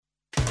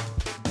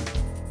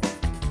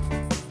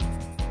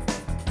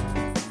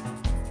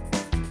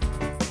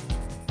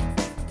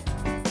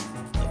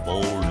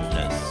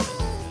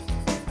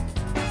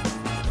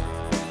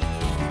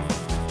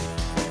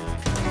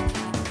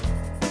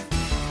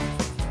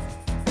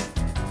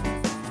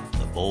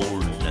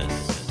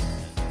Boldness.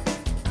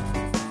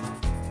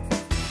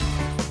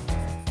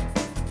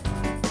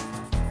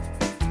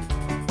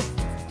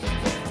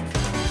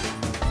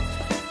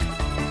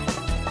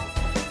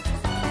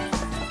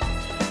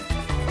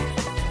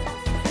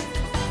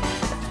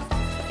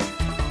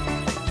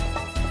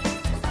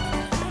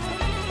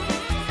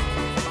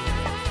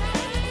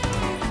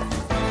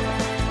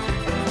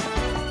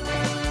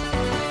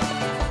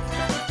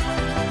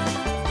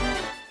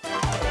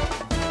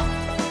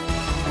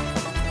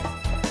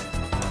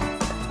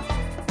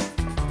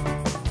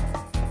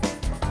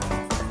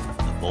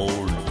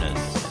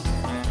 Boldness.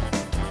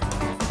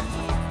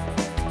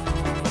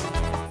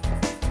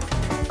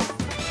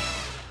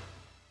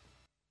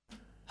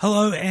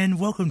 Hello and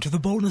welcome to the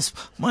Boldness.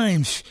 My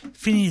name's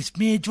Phineas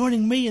Meir.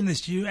 Joining me in the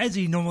studio, as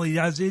he normally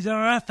does, is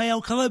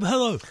Raphael Caleb.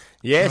 Hello.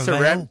 Yes,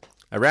 Raphael.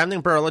 a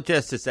rounding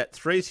barrelogist is at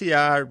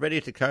 3CR,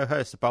 ready to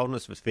co-host the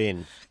Boldness with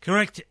Finn.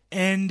 Correct.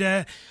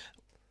 And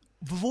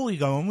before we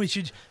go on, we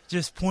should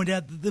just point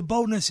out that the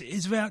Boldness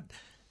is about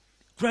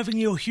grabbing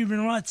your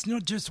human rights,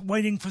 not just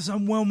waiting for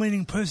some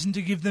well-meaning person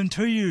to give them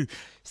to you.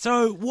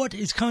 So what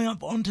is coming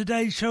up on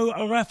today's show,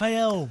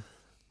 Raphael?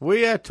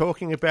 We are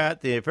talking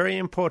about the very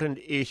important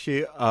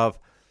issue of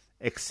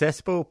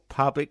accessible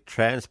public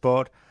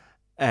transport,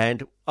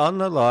 and on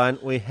the line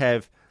we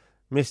have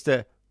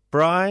Mr.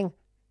 Brian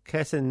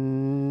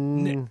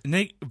Brian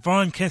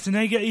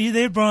Casanega. Are you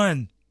there,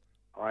 Brian?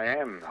 I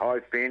am. Hi,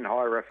 Finn.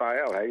 Hi,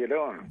 Raphael. How you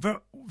doing?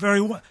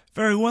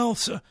 Very well.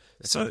 So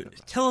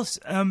tell us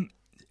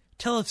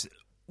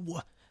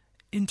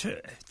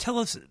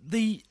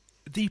the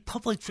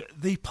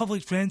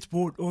public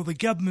transport, or the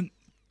government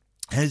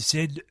has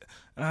said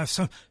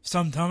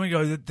some time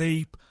ago that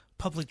the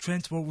public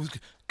transport was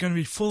going to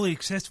be fully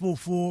accessible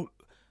for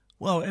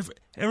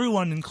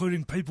everyone,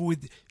 including people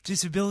with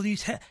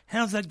disabilities.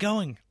 How's that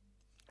going?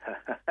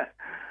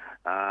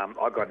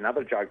 I've got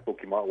another joke book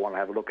you might want to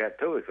have a look at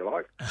too, if you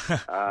like.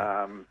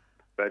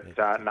 But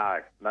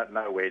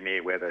nowhere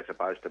near where they're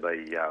supposed to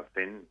be,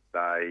 Finn.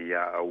 They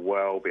are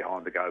well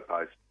behind the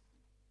goalpost.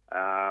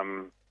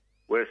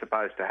 We're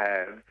supposed to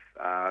have,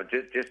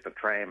 just the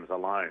trams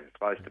alone,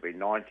 supposed to be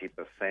 90%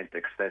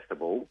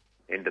 accessible,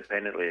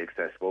 independently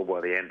accessible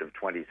by the end of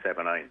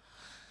 2017.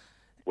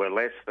 We're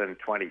less than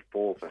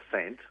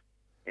 24%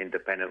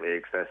 independently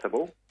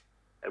accessible.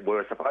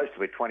 We're supposed to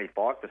be 25%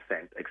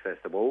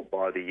 accessible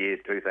by the year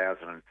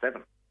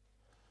 2007.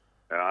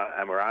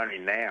 And we're only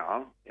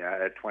now,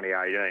 at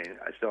 2018,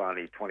 still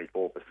only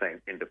 24%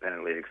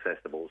 independently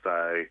accessible.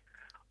 So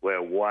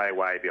we're way,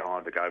 way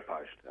behind the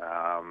goalpost.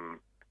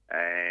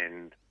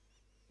 And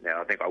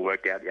I think I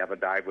worked out the other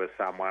day with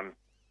someone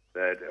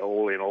that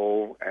all in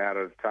all, out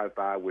of so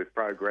far, we've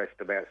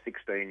progressed about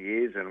 16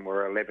 years and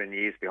we're 11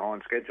 years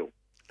behind schedule.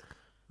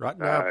 Right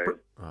now.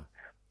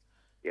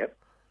 Yep.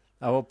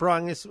 Well,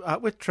 Brian,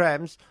 with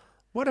trams,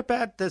 what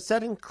about, does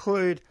that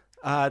include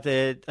I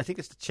think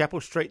it's the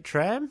Chapel Street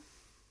tram?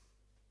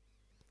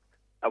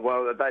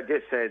 Well, they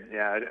just said,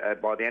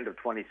 by the end of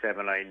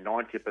 2017,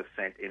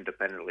 90%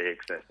 independently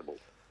accessible.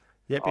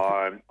 Yeah,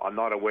 I'm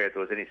not aware if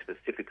there was any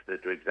specifics as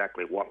to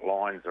exactly what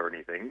lines or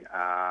anything,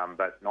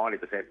 but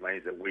 90%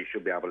 means that we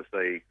should be able to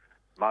see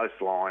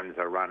most lines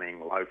are running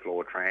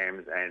low-floor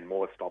trams, and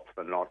more stops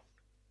than not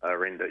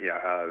are in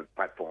the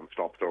platform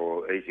stops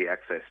or easy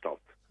access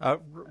stops.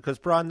 Because,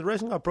 Brian, the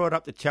reason I brought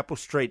up the Chapel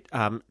Street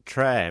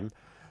tram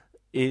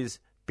is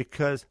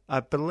because I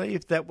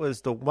believe that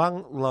was the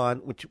one line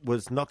which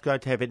was not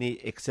going to have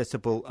any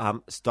accessible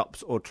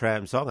stops or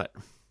trams on it.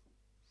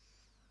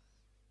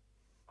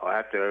 I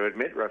have to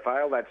admit,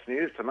 Raphael, that's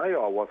news to me.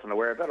 I wasn't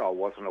aware of it. I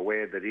wasn't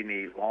aware that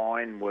any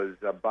line was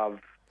above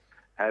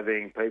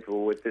having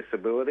people with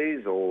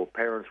disabilities or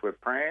parents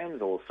with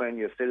prams or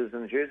senior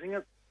citizens using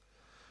it.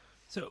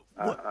 So,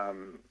 I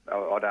don't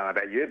know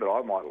about you, but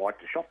I might like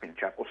to shop in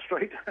Chapel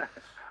Street.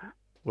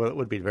 Well, it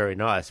would be very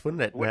nice,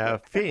 wouldn't it? Now,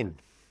 Finn,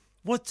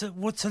 what does,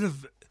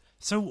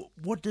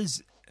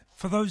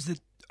 for those that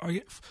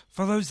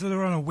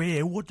are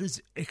unaware, what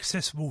does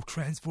accessible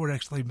transport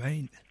actually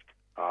mean?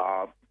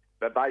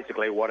 But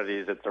basically what it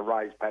is, it's a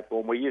raised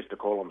platform. We used to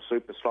call them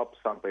super stops.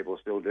 Some people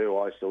still do.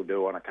 I still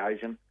do on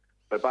occasion.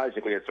 But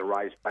basically it's a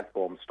raised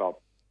platform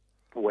stop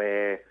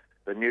where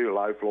the new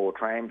low-floor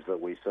trams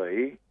that we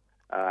see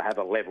have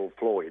a level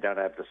floor. You don't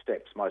have the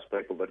steps. Most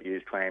people that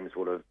use trams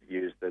would have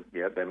used them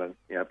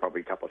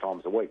probably a couple of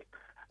times a week.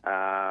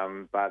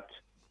 But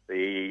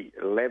the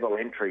level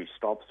entry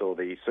stops, or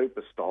the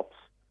super stops,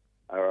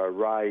 are a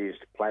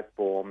raised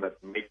platform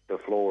that meet the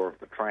floor of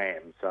the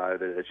tram, so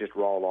that it's just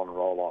roll on,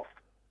 roll off.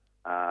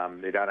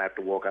 You don't have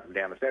to walk up and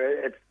down the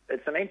stairs.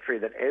 It's an entry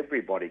that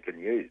everybody can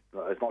use.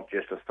 It's not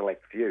just a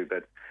select few,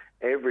 but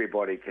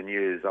everybody can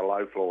use a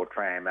low-floor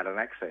tram at an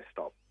access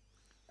stop.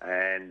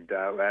 And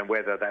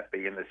whether that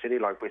be in the city,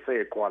 like we see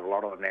it quite a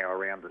lot of them now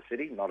around the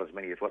city, not as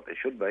many as what there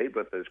should be,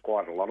 but there's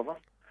quite a lot of them.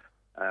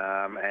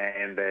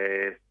 And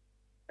they're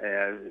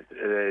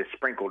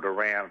sprinkled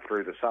around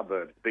through the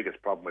suburbs. The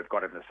biggest problem we've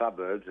got in the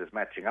suburbs is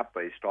matching up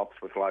these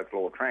stops with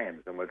low-floor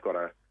trams, and we've got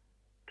a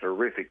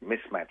terrific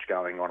mismatch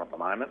going on at the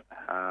moment,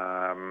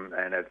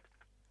 and it's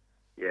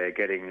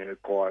getting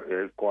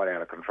quite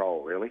out of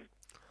control, really.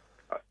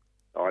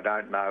 I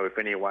don't know if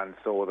anyone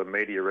saw the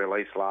media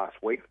release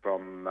last week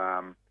from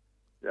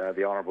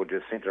the Honourable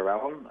Jacinta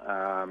Allen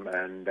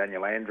and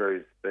Daniel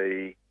Andrews,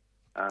 to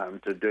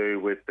do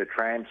with the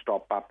tram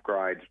stop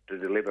upgrades to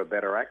deliver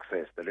better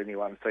access. Did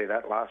anyone see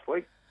that last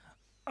week?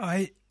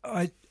 I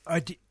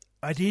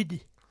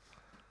did.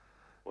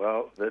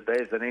 Well,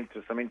 there's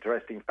some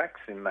interesting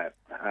facts in that.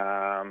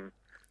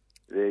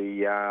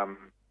 They're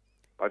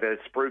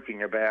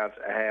spruiking about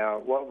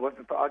how. Well,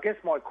 I guess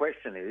my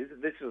question is: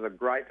 this is a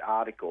great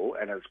article,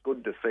 and it's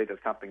good to see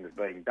that something is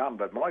being done.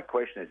 But my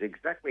question is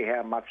exactly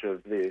how much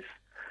of this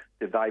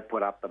did they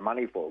put up the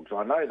money for? Because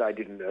I know they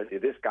didn't.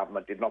 This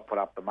government did not put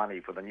up the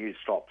money for the new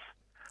stops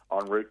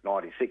on Route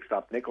 96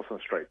 up Nicholson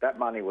Street. That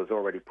money was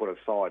already put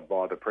aside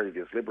by the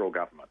previous Liberal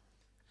government.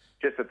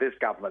 Just that this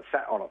government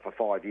sat on it for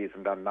 5 years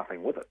and done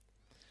nothing with it.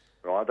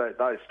 Right?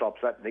 Those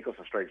stops at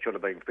Nicholson Street should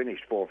have been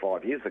finished 4 or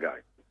 5 years ago.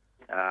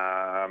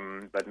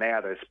 But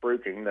now they're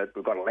spruiking that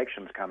we've got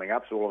elections coming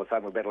up, so all of a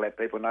sudden we better let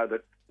people know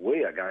that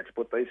we are going to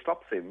put these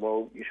stops in.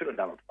 Well, you should have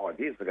done it 5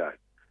 years ago.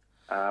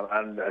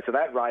 And so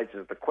that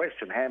raises the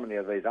question, how many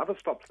of these other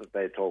stops that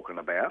they're talking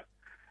about,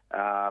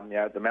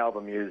 the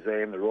Melbourne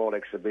Museum, the Royal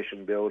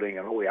Exhibition Building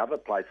and all the other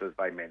places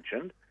they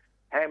mentioned,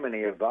 how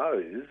many of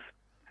those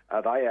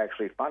are they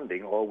actually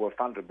funding or were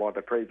funded by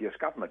the previous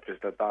government,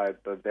 just that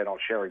they're not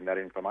sharing that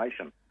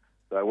information?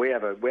 So we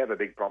have a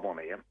big problem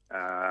here.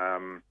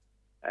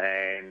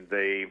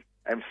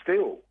 And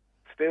still,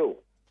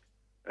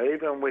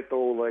 even with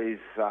all these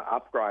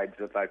upgrades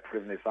that they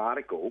put in this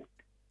article,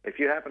 if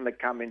you happen to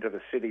come into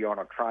the city on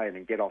a train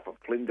and get off at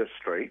Flinders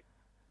Street,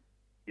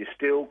 you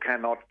still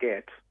cannot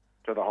get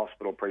to the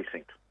hospital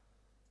precinct,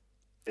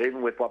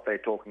 even with what they're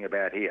talking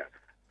about here,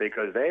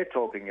 because they're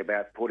talking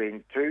about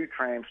putting 2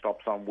 tram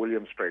stops on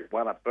William Street,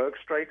 one at Burke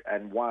Street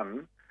and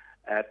one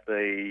at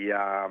the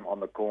on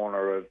the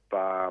corner of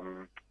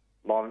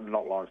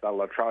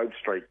La Trobe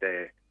Street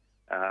there,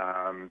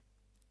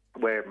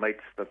 where it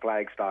meets the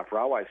Flagstaff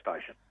railway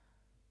station.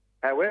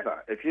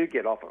 However, if you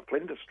get off at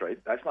Flinders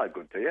Street, that's no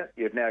good to you.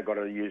 You've now got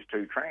to use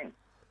 2 trams.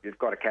 You've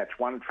got to catch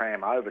one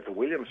tram over to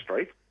William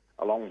Street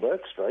along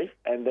Burke Street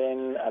and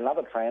then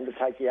another tram to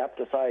take you up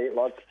to, say,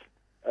 like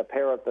a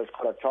parent that's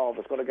got a child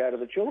that's got to go to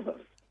the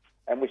children's.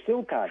 And we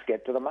still can't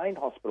get to the main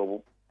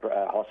hospital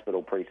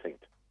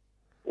precinct.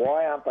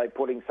 Why aren't they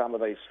putting some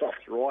of these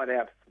stops right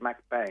out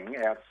smack bang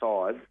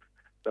outside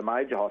the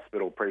major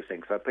hospital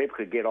precinct so people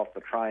could get off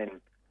the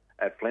train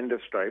at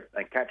Flinders Street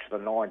and catch the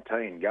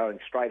 19 going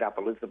straight up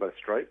Elizabeth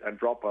Street and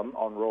drop them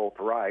on Royal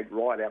Parade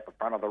right out the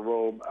front of the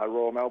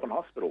Royal Melbourne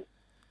Hospital,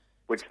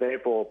 which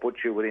therefore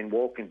puts you within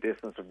walking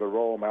distance of the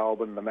Royal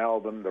Melbourne,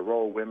 the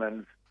Royal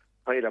Women's,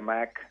 Peter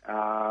Mac,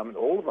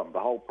 all of them,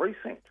 the whole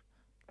precinct.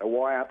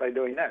 Why aren't they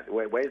doing that?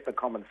 Where's the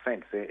common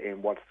sense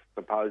in what's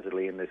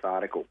supposedly in this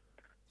article?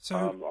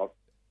 So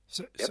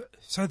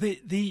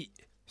the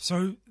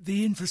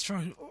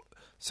infrastructure.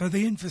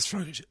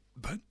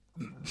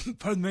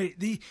 Pardon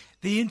me.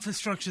 The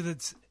infrastructure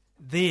that's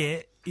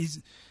there is,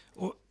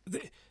 or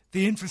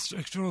the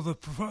infrastructure or the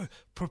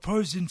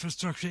proposed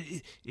infrastructure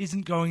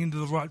isn't going into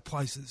the right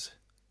places.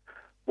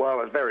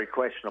 Well, it's very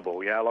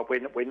questionable. Yeah, like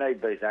we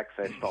need these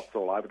access stops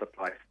all over the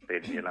place.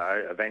 Then,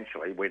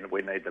 eventually we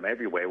need them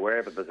everywhere.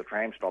 Wherever there's a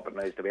tram stop, it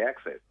needs to be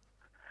accessed.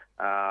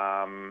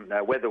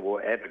 Now, whether we'll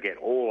ever get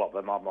all of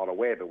them, I'm not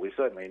aware, but we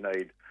certainly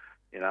need,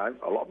 a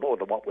lot more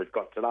than what we've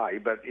got today.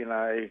 But,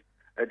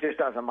 it just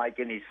doesn't make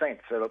any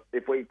sense. So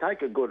if we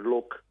take a good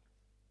look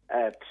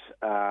at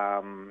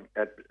I'm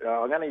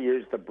going to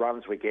use the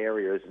Brunswick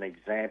area as an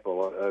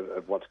example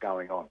of what's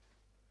going on.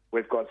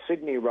 We've got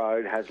Sydney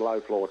Road has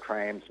low-floor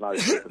trams, no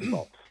super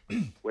stops.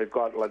 We've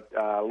got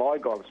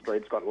Lygon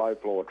Street's got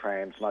low-floor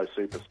trams, no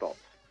super stops.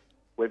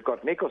 We've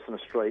got Nicholson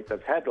Street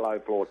that's had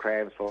low-floor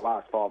trams for the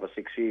last 5 or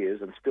 6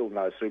 years and still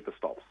no super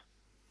stops.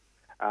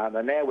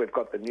 And now we've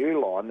got the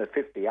new line, the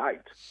 58,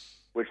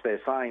 which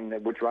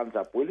runs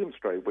up William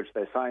Street, which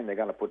they're saying they're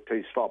going to put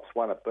 2 stops,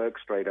 one at Burke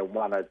Street and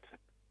one at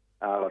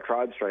La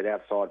Trobe Street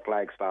outside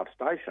Flagstaff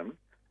Station.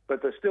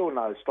 But there's still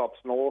no stops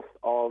north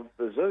of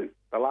the zoo.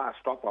 The last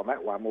stop on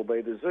that one will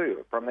be the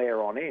zoo. From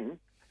there on in,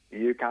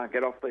 you can't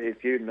get off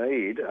if you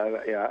need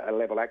a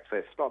level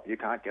access stop, you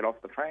can't get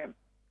off the tram.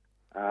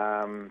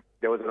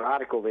 There was an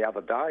article the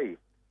other day,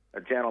 a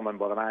gentleman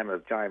by the name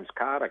of James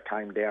Carter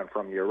came down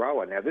from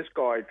Euroa. Now, this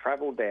guy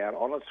travelled down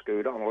on an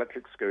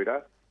electric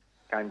scooter,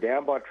 came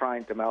down by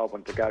train to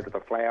Melbourne to go to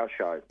the flower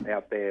show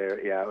out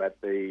there at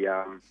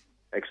the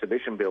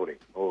exhibition building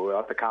or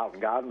at the Carlton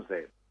Gardens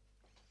there.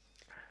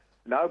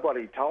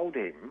 Nobody told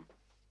him,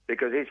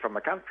 because he's from the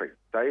country,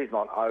 so he's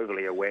not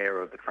overly aware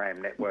of the tram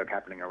network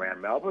happening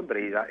around Melbourne, but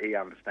he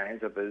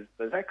understands that there's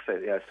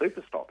access,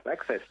 super stops,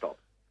 access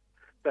stops.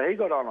 So he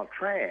got on a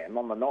tram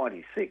on the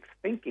 96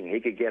 thinking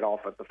he could get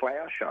off at the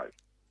flower show.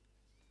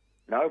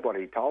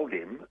 Nobody told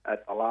him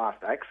at the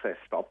last access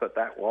stop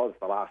that was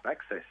the last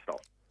access stop.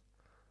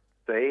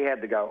 So he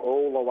had to go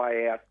all the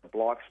way out to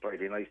Blythe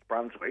Street in East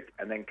Brunswick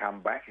and then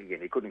come back again.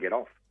 He couldn't get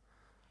off.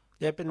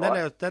 Yeah, but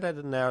that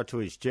added an hour to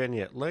his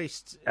journey at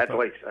least. At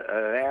least.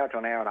 An hour to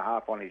an hour and a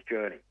half on his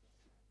journey.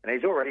 And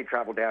he's already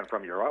travelled down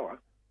from Euroa.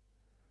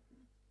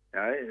 You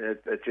know,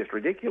 it's just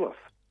ridiculous.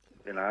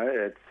 You know,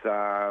 it's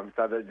so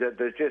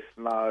there's just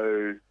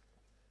no...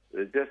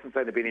 There doesn't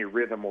seem to be any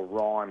rhythm or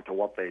rhyme to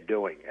what they're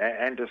doing.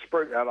 And to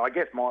spruik, I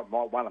guess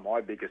one of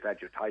my biggest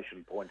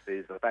agitation points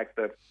is the fact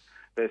that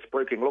they're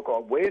spruiking, look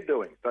what we're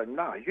doing. So,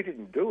 no, you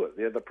didn't do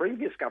it. The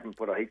previous government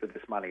put a heap of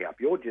this money up.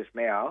 You're just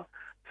now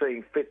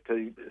seeing fit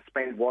to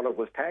spend what it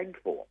was tagged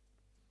for.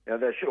 You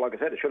know, like I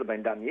said, it should have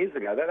been done years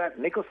ago. That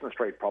Nicholson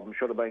Street problem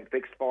should have been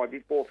fixed 4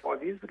 or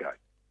 5 years ago.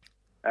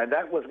 And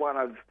that was one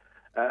of...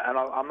 and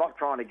I'm not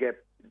trying to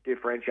get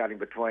differentiating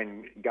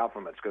between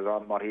governments because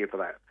I'm not here for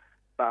that.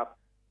 But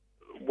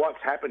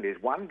what's happened is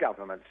one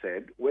government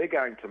said, we're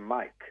going to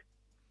make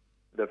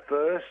the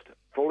first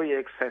fully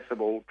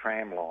accessible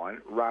tram line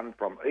run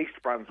from East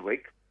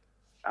Brunswick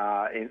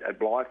at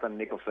Blythe and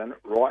Nicholson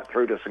right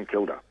through to St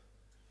Kilda.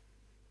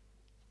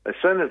 As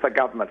soon as the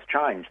government's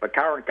changed, the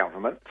current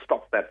government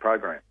stopped that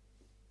program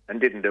and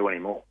didn't do any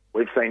more.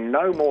 We've seen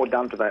no more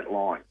done to that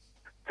line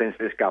since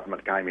this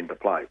government came into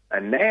play.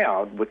 And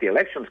now, with the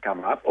elections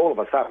coming up, all of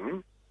a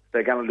sudden,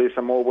 they're going to do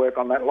some more work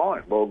on that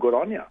line. Well, good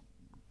on you.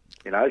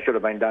 You know, it should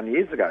have been done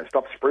years ago.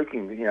 Stop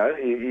spruiking. You know,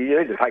 you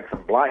need to take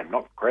some blame,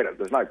 not credit.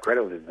 There's no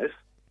credit in this.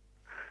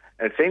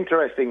 It's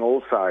interesting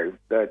also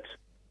that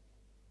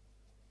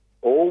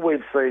all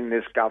we've seen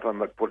this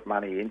government put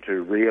money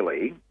into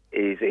really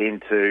is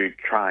into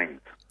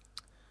trains.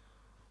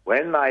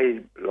 When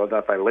they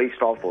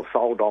leased off or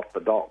sold off the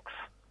docks,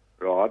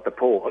 right, the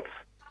ports,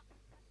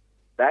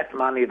 that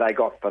money they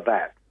got for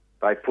that,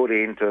 they put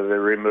into the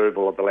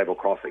removal of the level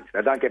crossings.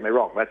 Now, don't get me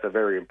wrong, that's a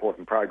very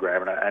important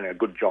program and a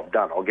good job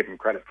done. I'll give them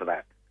credit for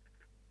that.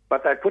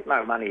 But they put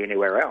no money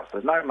anywhere else.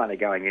 There's no money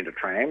going into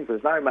trams.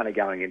 There's no money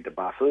going into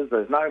buses.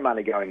 There's no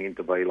money going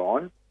into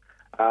B-line.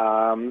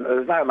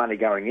 There's no money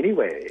going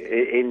anywhere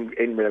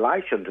in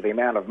relation to the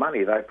amount of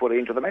money they put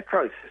into the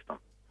metro system.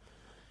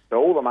 So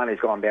all the money's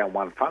gone down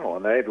one funnel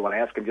and everyone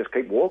else can just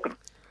keep walking.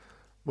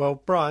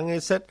 Well, Brian,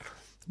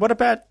 what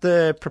about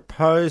the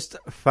proposed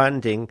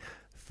funding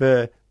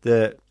for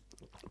the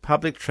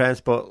public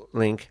transport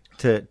link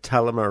to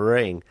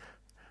Tullamarine?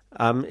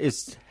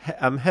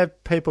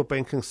 Have people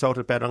been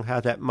consulted about on how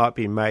that might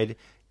be made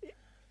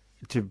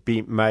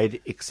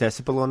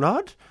accessible or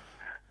not?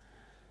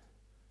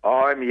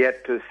 I'm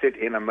yet to sit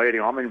in a meeting.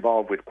 I'm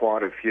involved with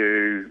quite a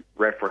few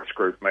reference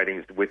group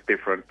meetings with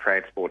different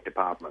transport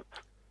departments.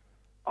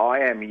 I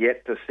am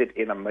yet to sit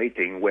in a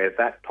meeting where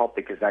that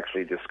topic is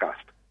actually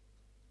discussed.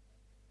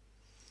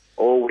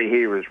 All we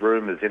hear is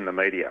rumours in the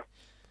media.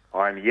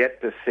 I'm yet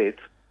to sit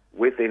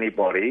with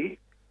anybody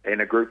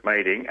in a group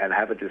meeting and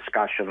have a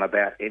discussion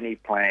about any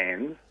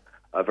plans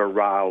of a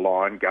rail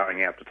line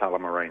going out to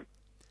Tullamarine.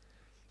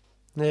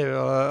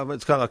 Yeah,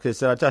 it's kind of like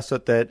this. I just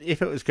thought that if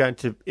there was going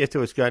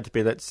to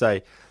be, let's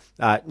say,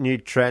 new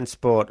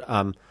transport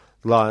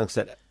lines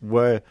that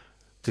were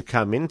to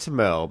come into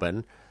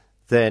Melbourne,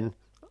 then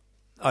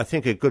I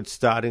think a good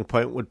starting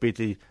point would be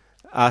to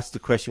ask the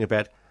question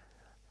about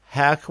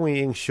how can we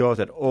ensure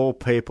that all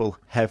people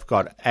have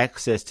got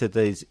access to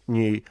these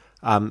new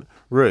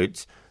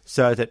routes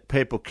so that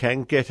people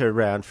can get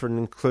around for an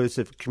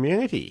inclusive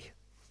community?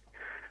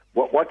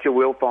 What you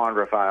will find,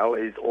 Raphael,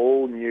 is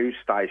all new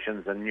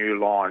stations and new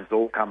lines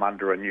all come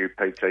under a new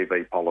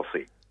PTV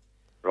policy,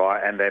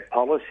 right? And their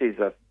policies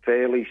are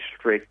fairly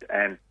strict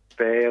and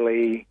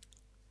fairly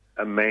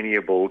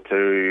amenable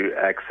to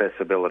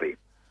accessibility,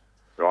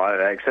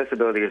 right?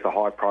 Accessibility is a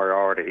high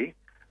priority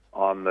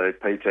on the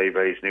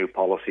PTV's new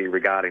policy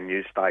regarding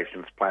new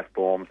stations,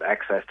 platforms,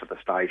 access to the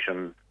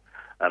stations,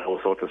 and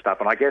all sorts of stuff.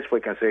 And I guess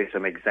we can see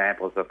some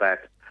examples of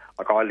that.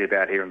 Like I live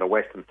out here in the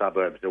western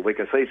suburbs, so we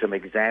can see some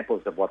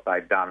examples of what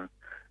they've done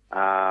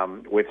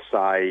with,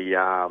 say,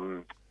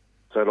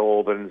 St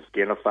Albans,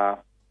 Ginnifer.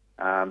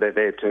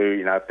 They're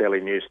two, fairly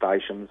new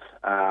stations.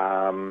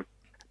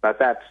 But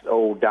that's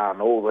all done.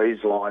 All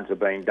these lines are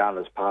being done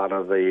as part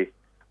of the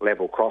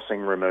level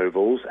crossing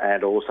removals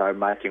and also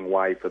making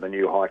way for the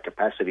new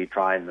high-capacity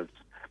train that's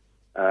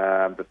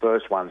the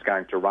first one's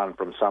going to run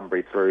from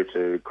Sunbury through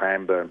to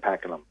Cranbourne,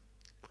 Pakenham.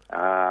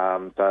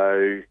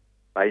 So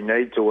they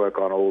need to work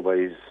on all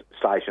these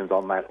stations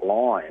on that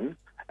line,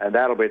 and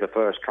that'll be the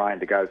first train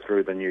to go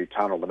through the new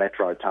tunnel, the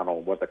Metro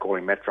Tunnel, what they're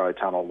calling Metro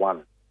Tunnel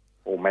 1,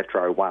 or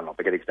Metro 1, I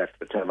forget exactly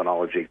the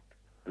terminology.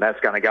 And that's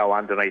going to go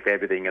underneath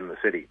everything in the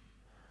city.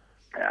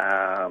 But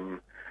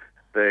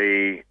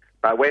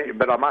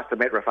I must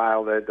admit,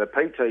 Raphael, the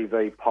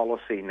PTV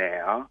policy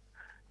now,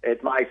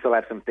 it may still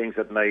have some things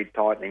that need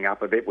tightening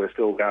up a bit. We're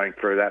still going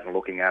through that and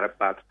looking at it,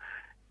 but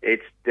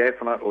it's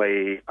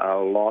definitely a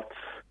lot.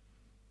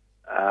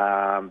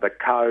 The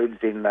codes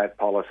in that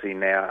policy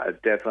now are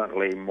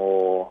definitely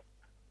more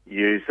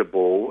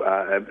usable,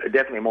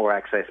 definitely more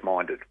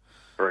access-minded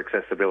for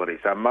accessibility.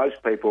 So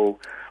most people,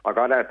 I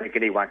don't think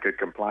anyone could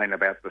complain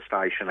about the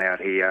station out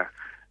here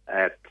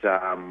at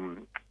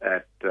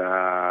at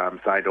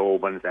St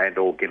Albans and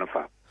or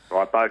Ginnifer.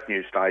 Right, both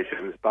new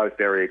stations, both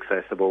very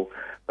accessible.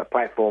 The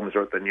platforms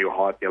are at the new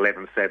height, the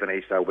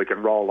 1170, so we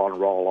can roll on,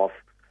 roll off.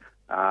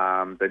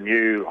 The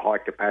new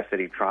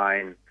high-capacity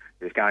train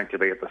is going to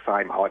be at the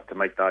same height to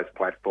meet those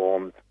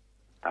platforms.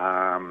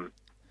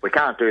 We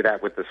can't do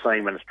that with the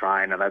Siemens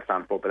train, and that's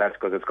unfortunate, but that's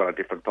because it's got a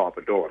different type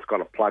of door. It's got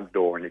a plug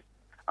door, and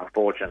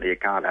unfortunately you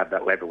can't have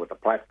that level with the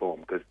platform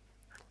because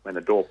when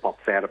the door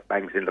pops out, it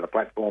bangs into the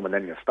platform, and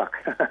then you're stuck.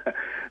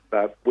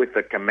 But with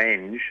the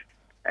Comenge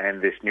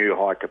and this new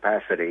high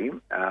capacity,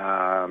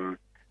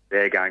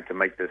 they're going to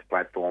meet this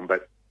platform.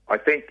 But I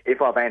think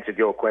if I've answered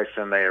your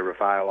question there,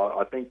 Rafael,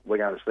 I think we're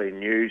going to see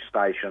new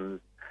stations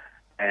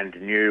and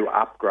new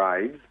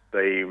upgrades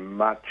be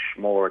much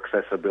more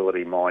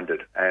accessibility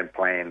minded and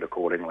planned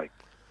accordingly.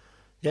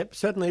 Yep,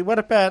 certainly. What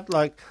about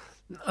like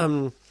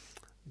there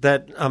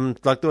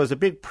was a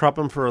big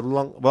problem for a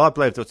long. Well, I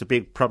believe there was a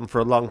big problem for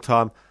a long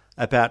time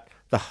about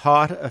the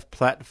height of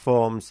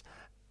platforms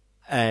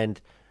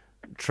and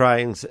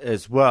trains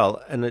as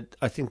well, and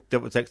I think that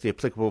was actually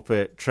applicable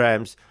for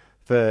trams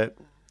for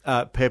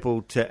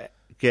people to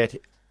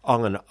get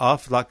on and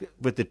off, like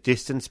with the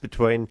distance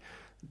between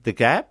the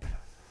gap.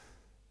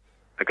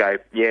 Okay,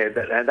 yeah,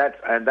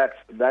 and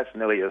that's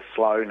nearly as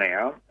slow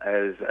now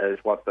as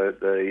what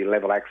the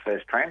level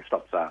access tram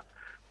stops are.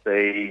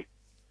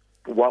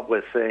 What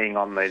we're seeing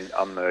on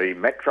the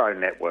metro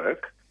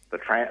network, the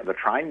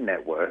train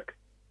network,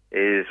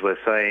 is we're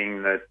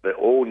seeing that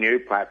all new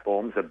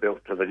platforms are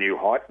built to the new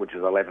height, which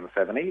is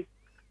 1170.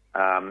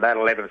 That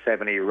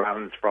 1170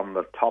 runs from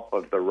the top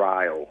of the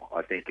rail,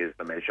 I think is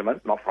the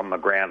measurement, not from the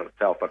ground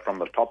itself, but from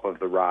the top of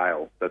the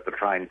rail that the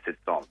train sits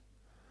on.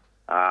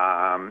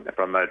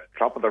 From the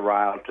top of the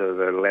rail to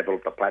the level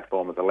of the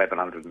platform is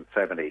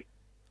 1170.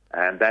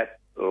 And that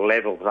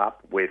levels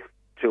up with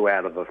 2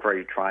 out of the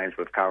 3 trains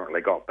we've currently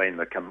got, being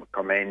the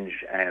Comenge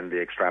and the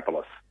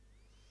Extrapolis.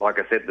 Like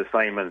I said, the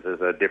Siemens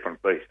is a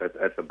different beast.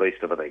 That's a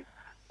beast of a thing.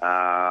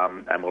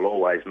 And we'll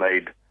always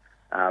need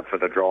for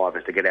the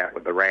drivers to get out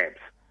with the ramps.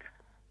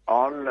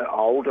 On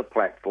older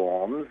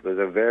platforms, there's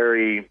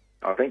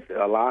I think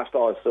the last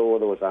I saw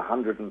there was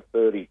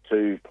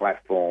 132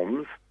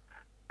 platforms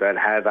that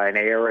have an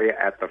area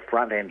at the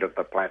front end of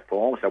the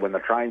platform. So when the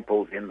train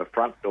pulls in, the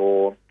front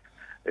door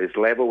is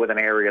level with an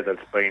area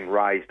that's been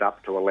raised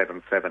up to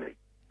 1170.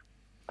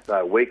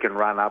 So we can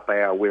run up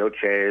our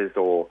wheelchairs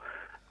or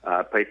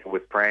people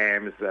with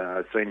prams,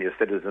 senior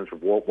citizens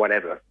with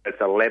whatever. It's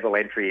a level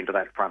entry into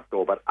that front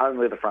door, but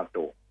only the front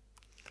door.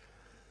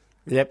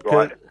 Yep,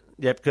 right?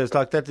 Because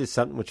like that is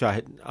something which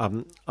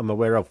I'm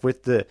aware of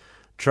with the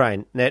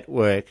train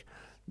network,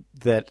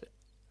 that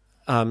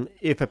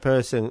if a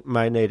person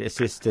may need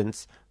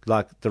assistance,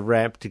 like the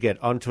ramp to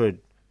get onto a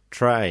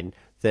train,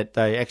 that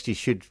they actually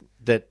should.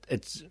 That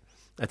it's.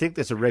 I think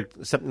there's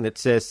something that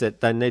says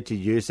that they need to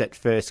use that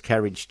first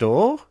carriage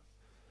door.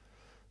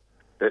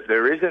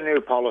 There is a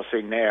new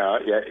policy now.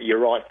 Yeah, you're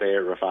right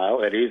there,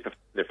 Rafael. It is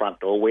the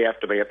front door. We have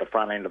to be at the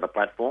front end of the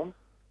platform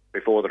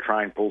before the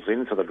train pulls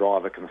in so the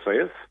driver can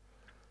see us.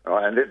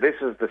 Right? And this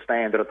is the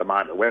standard at the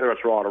moment. Whether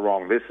it's right or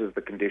wrong, this is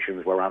the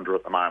conditions we're under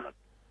at the moment.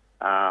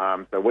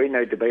 So we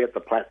need to be at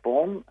the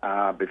platform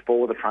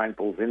before the train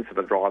pulls in so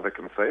the driver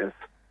can see us.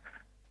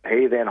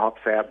 He then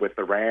hops out with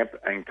the ramp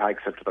and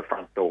takes it to the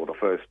front door, the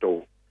first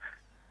door.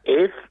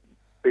 If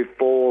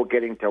before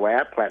getting to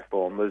our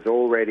platform,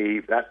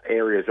 that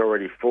area is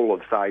already full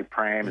of, say,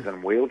 prams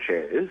and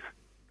wheelchairs,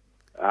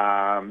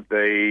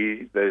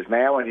 there's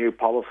now a new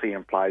policy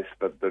in place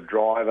that the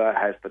driver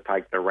has to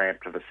take the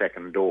ramp to the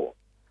second door.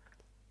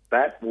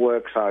 That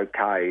works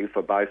okay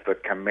for both the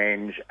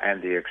Comenge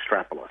and the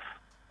Extrapolis.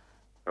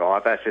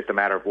 Right, that's just a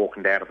matter of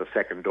walking down to the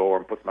second door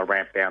and putting the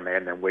ramp down there,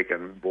 and then we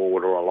can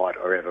board or alight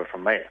or whatever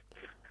from there.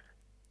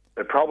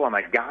 The problem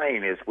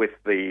again is with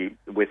the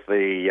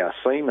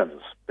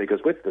Siemens,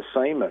 because with the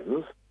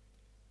Siemens,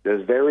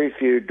 there's very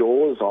few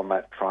doors on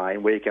that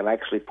train where you can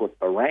actually put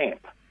the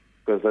ramp,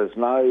 because there's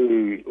no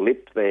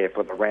lip there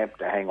for the ramp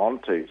to hang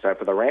on to. So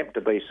for the ramp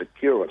to be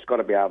secure, it's got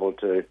to be able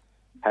to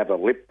have a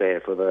lip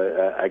there for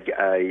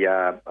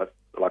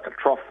like a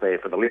trough there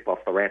for the lip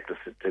off the ramp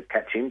to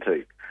catch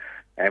into.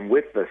 And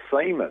with the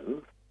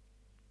Siemens,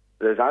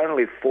 there's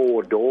only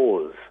 4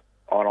 doors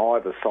on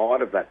either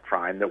side of that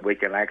train that we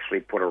can actually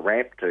put a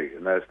ramp to.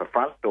 And there's the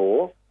front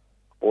door,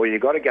 or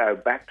you've got to go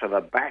back to the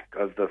back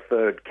of the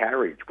third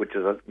carriage, which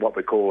is what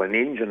we call an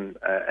engine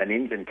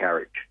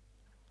carriage.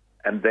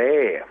 And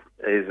there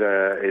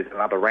is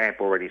another ramp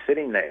already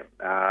sitting there.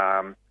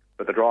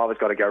 But the driver's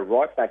got to go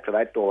right back to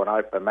that door and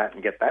open that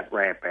and get that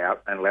ramp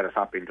out and let us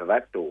up into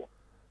that door.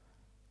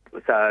 So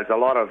there's a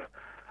lot of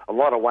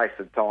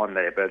wasted time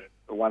there. But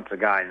once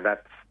again,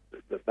 that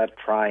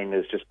train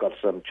has just got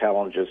some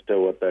challenges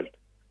to it that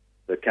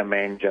the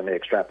Comenge and the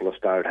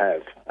Extrapolis don't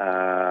have.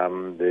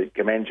 The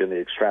Comenge and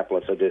the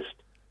Extrapolis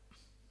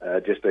are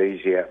just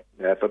easier.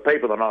 For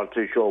people that are not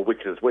too sure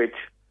which is which,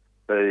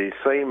 the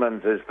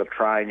Siemens is the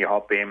train you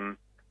hop in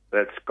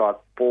that's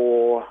got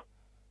 4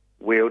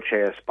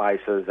 wheelchair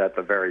spaces at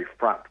the very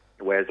front.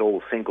 where it's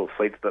all single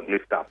seats that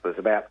lift up. There's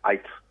about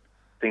 8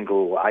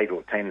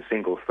 or 10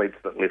 single seats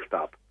that lift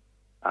up.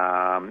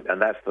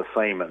 And that's the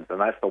Siemens, and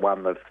that's the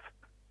one that's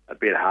a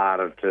bit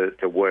harder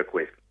to work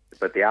with.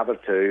 But the other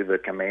two, the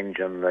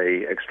Comenge and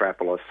the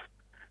Extrapolis,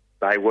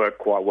 they work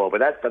quite well.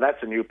 But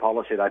that's a new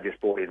policy they just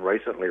brought in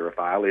recently,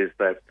 Rafael, is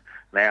that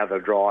now the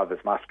drivers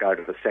must go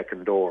to the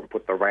second door and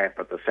put the ramp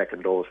at the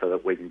second door so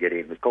that we can get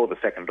in. It's called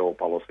the second door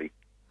policy.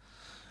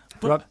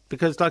 Right,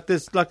 because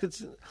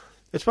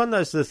it's one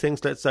of those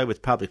things, let's say,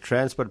 with public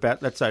transport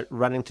about, let's say,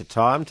 running to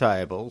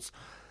timetables,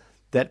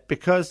 that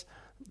because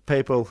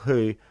people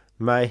who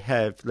may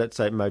have, let's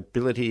say,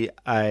 mobility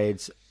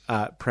aids,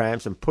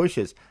 prams and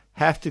pushers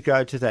have to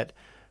go to that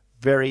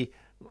very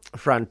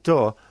front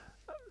door,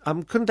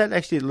 couldn't that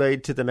actually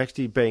lead to them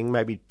actually being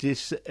maybe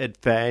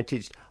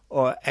disadvantaged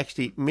or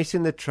actually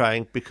missing the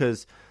train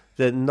because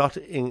they're not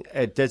in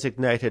a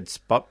designated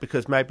spot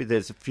because maybe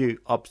there's a few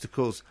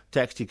obstacles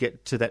to actually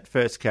get to that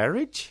first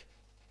carriage?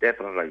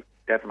 Definitely.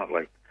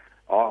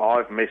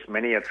 I've missed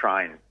many a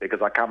train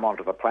because I come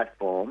onto the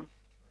platform,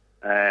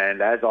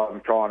 and as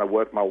I'm trying to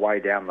work my way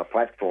down the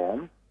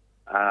platform,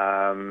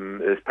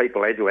 there's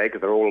people everywhere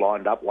because they're all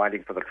lined up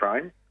waiting for the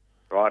train,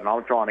 right? And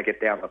I'm trying to get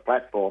down the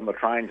platform. The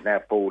train's now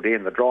pulled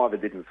in. The driver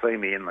didn't see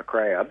me in the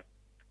crowd,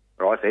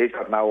 right? So he's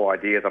got no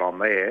idea that I'm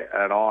there,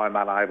 and I'm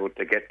unable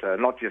to get to,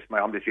 not just me,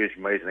 I'm just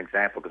using me as an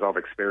example because I've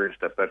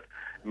experienced it, but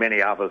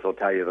many others will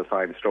tell you the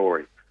same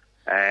story.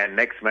 And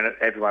next minute,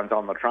 everyone's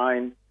on the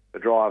train. The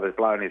driver's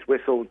blown his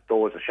whistle,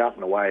 doors are shut,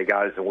 and away he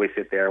goes, and we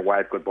sit there and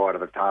wave goodbye to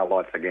the tail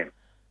lights again.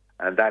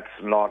 And that's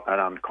not an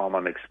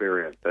uncommon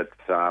experience. It's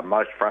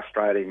most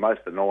frustrating,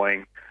 most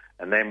annoying,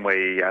 and then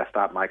we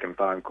start making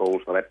phone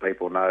calls to let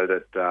people know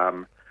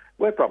that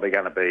we're probably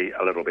going to be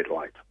a little bit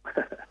late.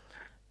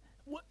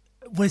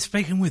 We're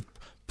speaking with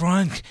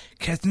Brian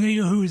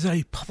Castaneda, who is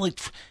a public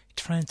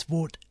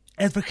transport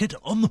advocate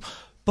on the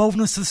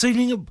Boldness this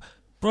evening.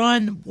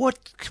 Brian,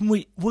 what can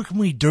we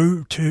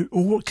do to,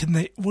 or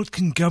what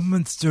can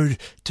governments do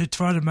to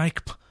try to make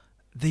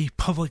the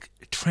public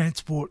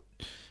transport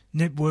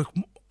network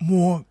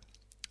more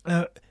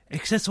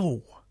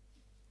accessible?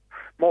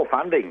 More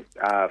funding,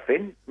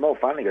 Finn. More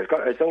funding.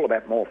 It's all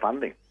about more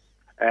funding,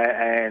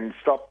 and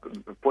stop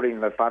putting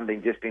the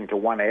funding just into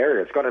one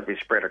area. It's got to be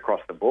spread across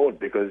the board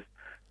because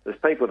there's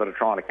people that are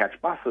trying to catch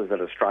buses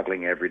that are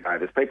struggling every day.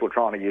 There's people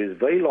trying to use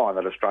V-Line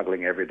that are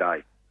struggling every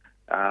day.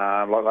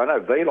 I know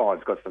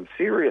V-Line's got some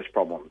serious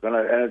problems, and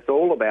it's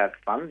all about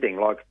funding.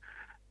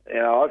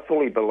 I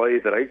fully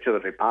believe that each of the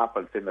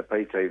departments in the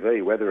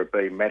PTV, whether it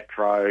be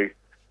Metro,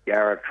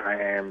 Yarra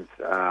Trams,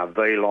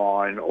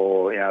 V-Line,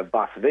 or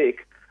Bus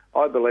Vic,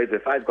 I believe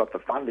if they've got the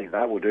funding,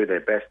 they will do their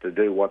best to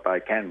do what they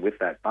can with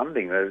that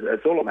funding.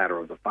 It's all a matter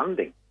of the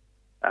funding.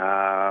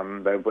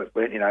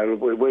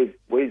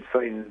 We've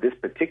seen this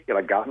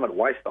particular government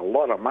waste a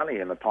lot of money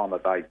in the time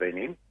that they've been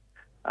in.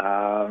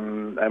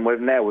 And we've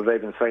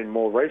even seen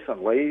more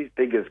recently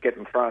figures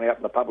getting thrown out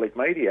in the public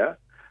media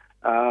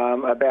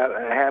about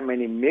how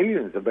many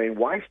millions have been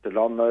wasted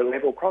on the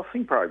level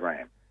crossing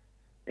program.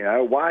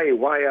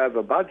 Way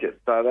over budget.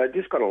 So they've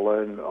just got to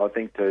learn, I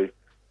think, to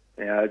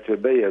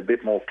be a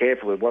bit more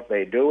careful with what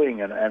they're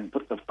doing and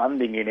put the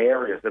funding in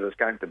areas that is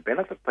going to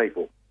benefit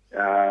people.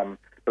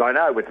 But I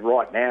know with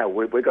right now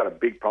we've got a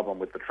big problem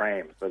with the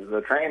trams.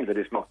 The trams are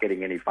just not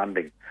getting any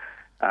funding.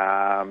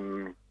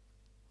 And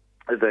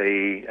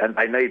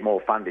they need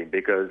more funding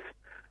because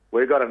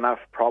we've got enough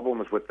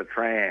problems with the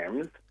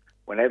trams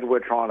whenever we're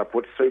trying to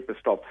put super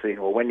stops in,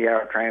 or when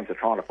Yarra Trams are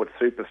trying to put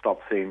super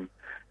stops in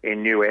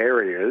new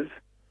areas.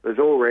 There's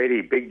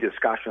already big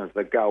discussions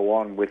that go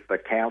on with the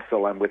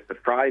council and with the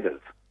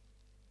traders.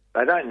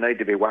 They don't need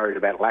to be worried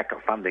about lack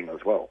of funding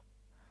as well.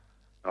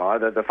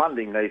 The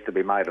funding needs to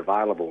be made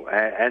available,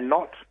 and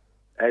not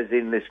as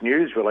in this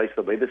news release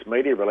this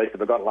media release that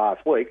we got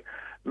last week,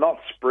 not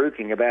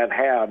spruiking about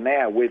how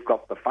now we've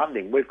got the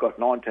funding. We've got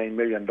 $19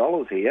 million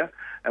here,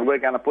 and we're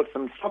going to put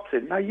some stops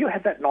in. No, you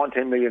had that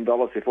 $19 million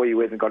before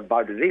you even got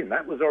voted in.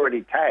 That was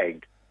already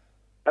tagged.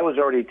 That was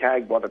already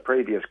tagged by the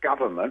previous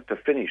government to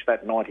finish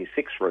that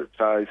 96 route.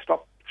 So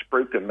stop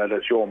spruiking that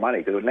it's your money,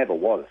 because it never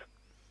was.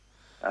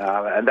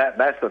 And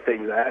that's the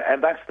thing,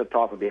 and that's the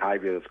type of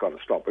behaviour that's got to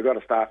stop. We've got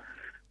to start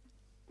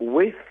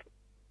with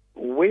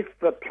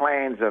the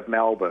plans of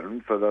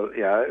Melbourne for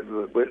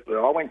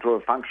I went to a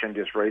function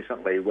just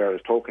recently where I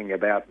was talking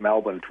about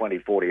Melbourne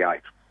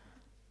 2048.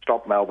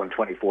 Stop Melbourne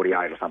 2048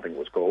 or something it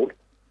was called.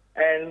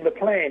 And the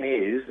plan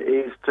is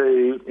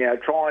to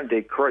try and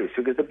decrease,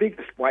 because the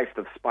biggest waste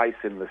of space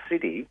in the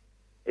city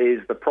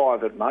is the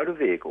private motor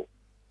vehicle.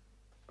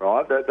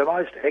 Right? The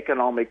most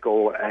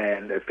economical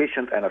and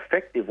efficient and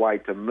effective way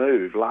to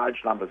move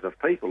large numbers of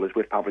people is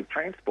with public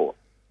transport.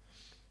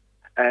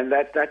 And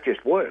that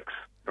just works.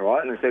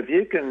 Right? And so if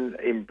you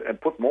can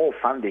put more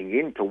funding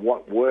into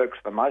what works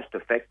the most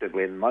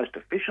effectively and most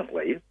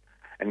efficiently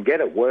and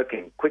get it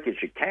working quick as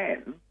you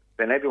can,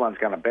 then everyone's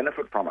going to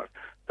benefit from it.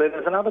 So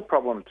there's another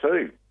problem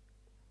too.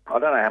 I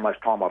don't know how much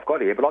time I've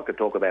got here, but I could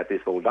talk about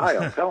this all day,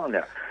 I'm telling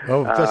you.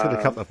 Well, just in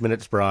a couple of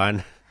minutes,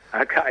 Brian.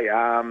 Okay,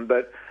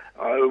 but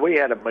We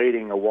had a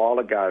meeting a while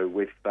ago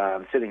with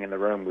sitting in the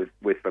room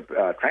with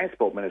the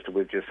Transport Minister,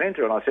 with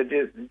Jacinta, and I said,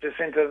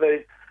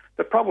 Jacinta,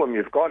 the problem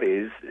you've got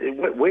is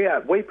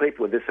we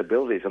people with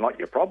disabilities are not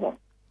your problem.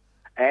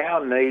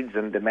 Our needs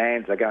and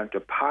demands are going to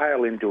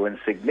pale into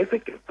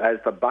insignificance as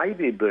the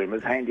baby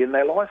boomers hand in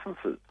their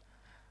licences.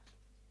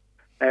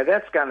 Now,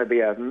 that's going to be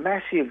a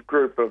massive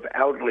group of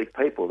elderly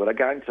people that are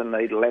going to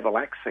need level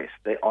access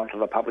onto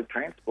the public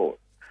transport.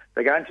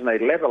 They're going to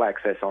need level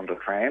access onto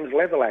trams,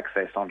 level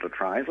access onto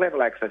trains,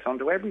 level access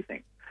onto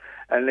everything.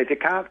 And if you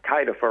can't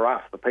cater for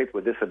us, the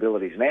people with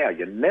disabilities now,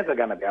 you're never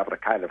going to be able to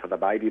cater for the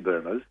baby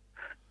boomers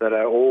that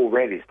are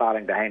already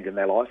starting to hand in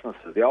their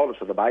licences. The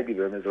oldest of the baby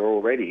boomers are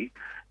already,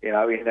 in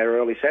their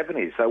early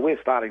 70s. So we're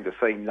starting to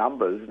see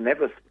numbers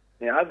over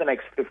the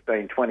next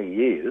 15, 20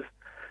 years,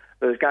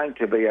 there's going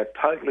to be a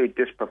totally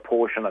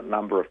disproportionate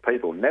number of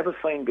people, never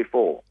seen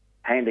before,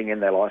 handing in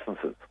their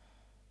licences.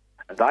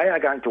 They are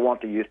going to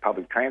want to use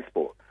public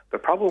transport. The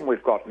problem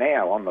we've got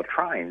now on the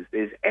trains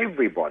is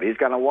everybody's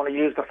going to want to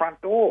use the front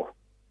door.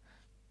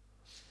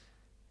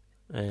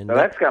 And so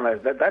that's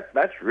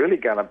really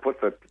going to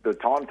put the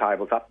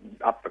timetables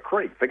up the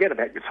creek. Forget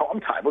about your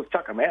timetables,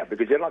 chuck them out,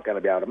 because you're not going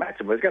to be able to match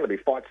them. There's going to be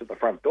fights at the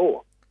front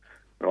door,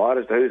 right,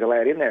 as to who's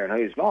allowed in there and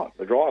who's not.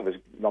 The driver's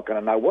not going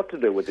to know what to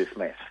do with this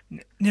mess.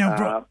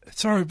 Now,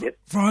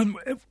 Brian,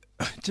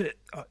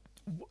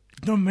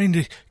 don't mean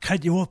to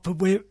cut you off, but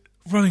we're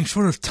running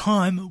short of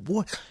time.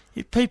 What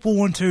if people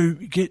want to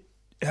get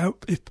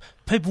help? If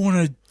people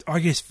want to,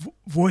 I guess,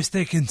 voice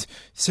their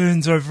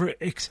concerns over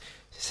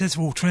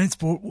accessible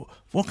transport,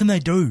 what can they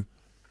do?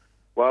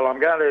 Well,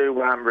 I'm going to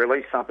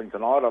release something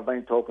tonight. I've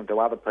been talking to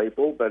other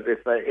people, but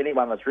if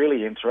anyone that's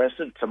really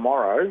interested,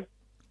 tomorrow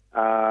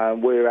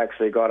we've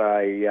actually got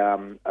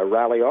a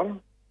rally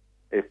on.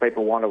 If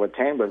people want to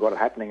attend, we've got it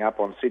happening up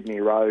on Sydney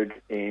Road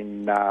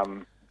in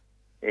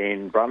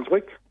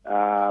Brunswick.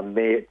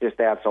 They're just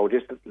outside,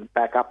 just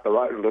back up the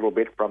road a little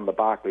bit from the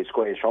Barclay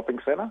Square Shopping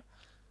Centre.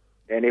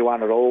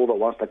 Anyone at all that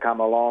wants to come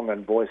along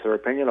and voice their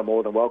opinion are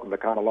more than welcome to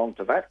come along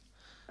to that.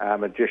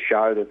 And just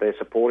show that they're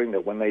supporting,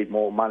 that we need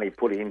more money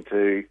put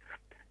into,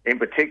 in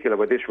particular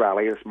with this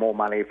rally, it's more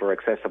money for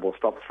accessible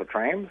stops for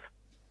trams.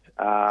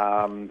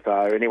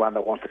 So anyone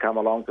that wants to come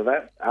along to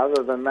that.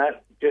 Other than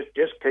that, just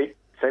keep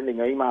sending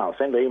emails.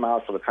 Send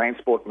emails to the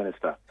Transport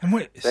Minister. And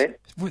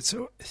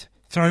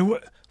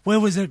where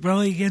was that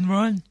rally again,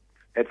 Ryan?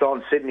 It's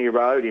on Sydney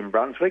Road in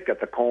Brunswick at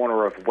the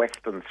corner of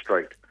Western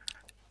Street.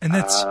 And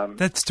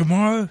that's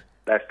tomorrow?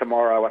 That's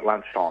tomorrow at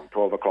lunchtime,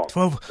 12 o'clock.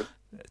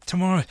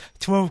 Tomorrow,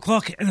 12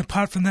 o'clock. And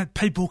apart from that,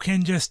 people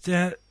can just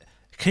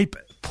keep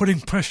putting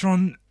pressure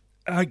on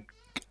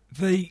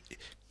the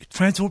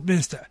Transport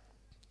Minister.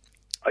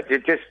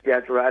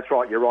 That's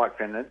right. You're right,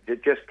 Finn.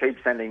 Just keep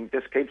sending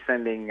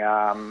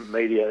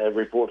media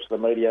reports to the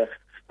media.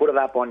 Put it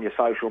up on your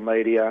social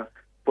media.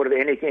 Put it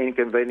any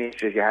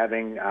inconveniences you're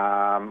having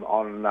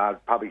on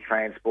public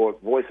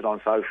transport. Voice it on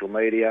social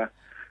media.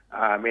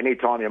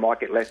 Anytime you might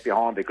get left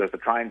behind because the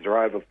trains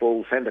are over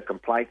full, send a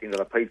complaint into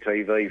the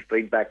PTV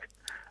feedback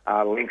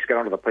links. Get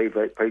onto the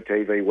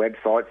PTV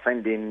website.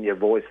 Send in your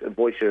voice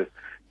your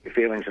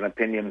feelings and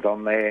opinions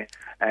on there,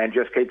 and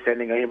just keep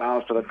sending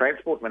emails to the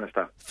Transport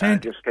Minister.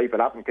 Just keep it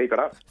up and keep it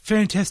up.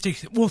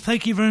 Fantastic. Well,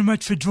 thank you very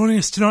much for joining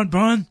us tonight,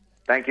 Brian.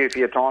 Thank you for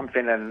your time,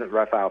 Finn and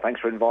Raphael.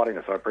 Thanks for inviting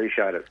us. I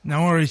appreciate it.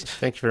 No worries.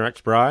 Thanks very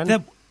much, Brian.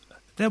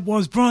 That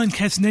was Brian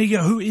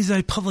Katzniga, who is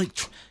a public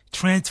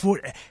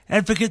transport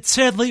advocate.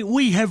 Sadly,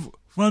 we're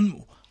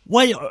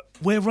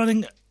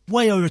running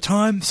way over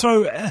time.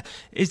 So,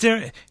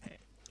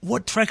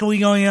 what track are we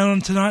going out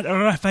on tonight,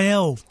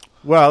 Raphael?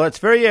 Well, it's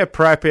very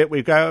appropriate.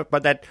 We go by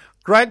that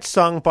great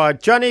song by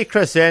Johnny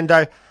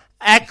Crescendo,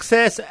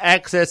 Access,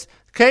 Access.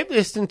 Keep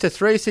listening to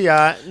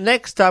 3CR.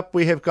 Next up,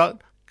 we have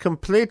got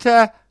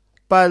Completa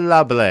by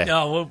Lovely.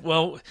 Oh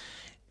well,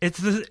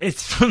 it's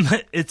from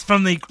the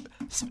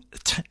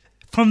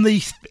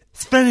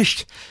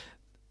Spanish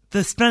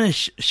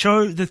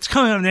show that's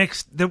coming up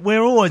next. That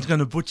we're always going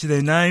to butcher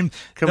their name.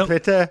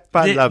 Completa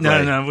by Lovely.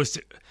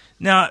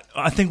 No,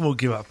 I think we'll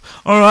give up.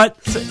 All right,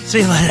 see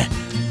you later.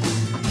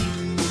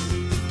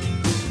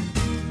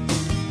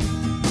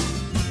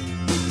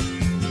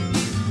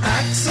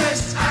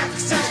 Access,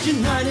 access,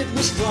 united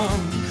we're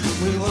strong.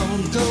 We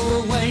won't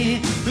go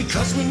away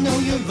because we know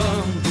you're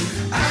wrong.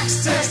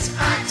 Access,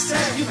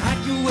 access, you've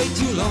had your way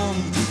too long.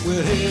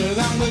 We're here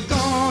and we're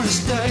gonna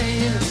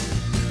stay.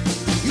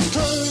 You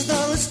closed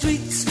all the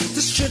streets,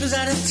 the shitters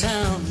out of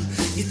town.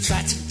 You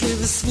tried to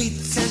give us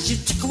sweets as you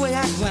took away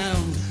our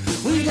ground.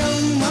 We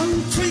don't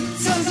want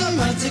treats as the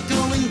lights are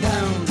going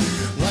down.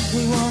 What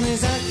we want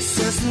is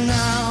access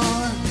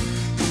now.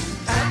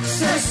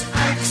 Access,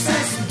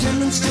 access,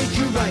 demonstrate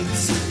your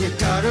rights.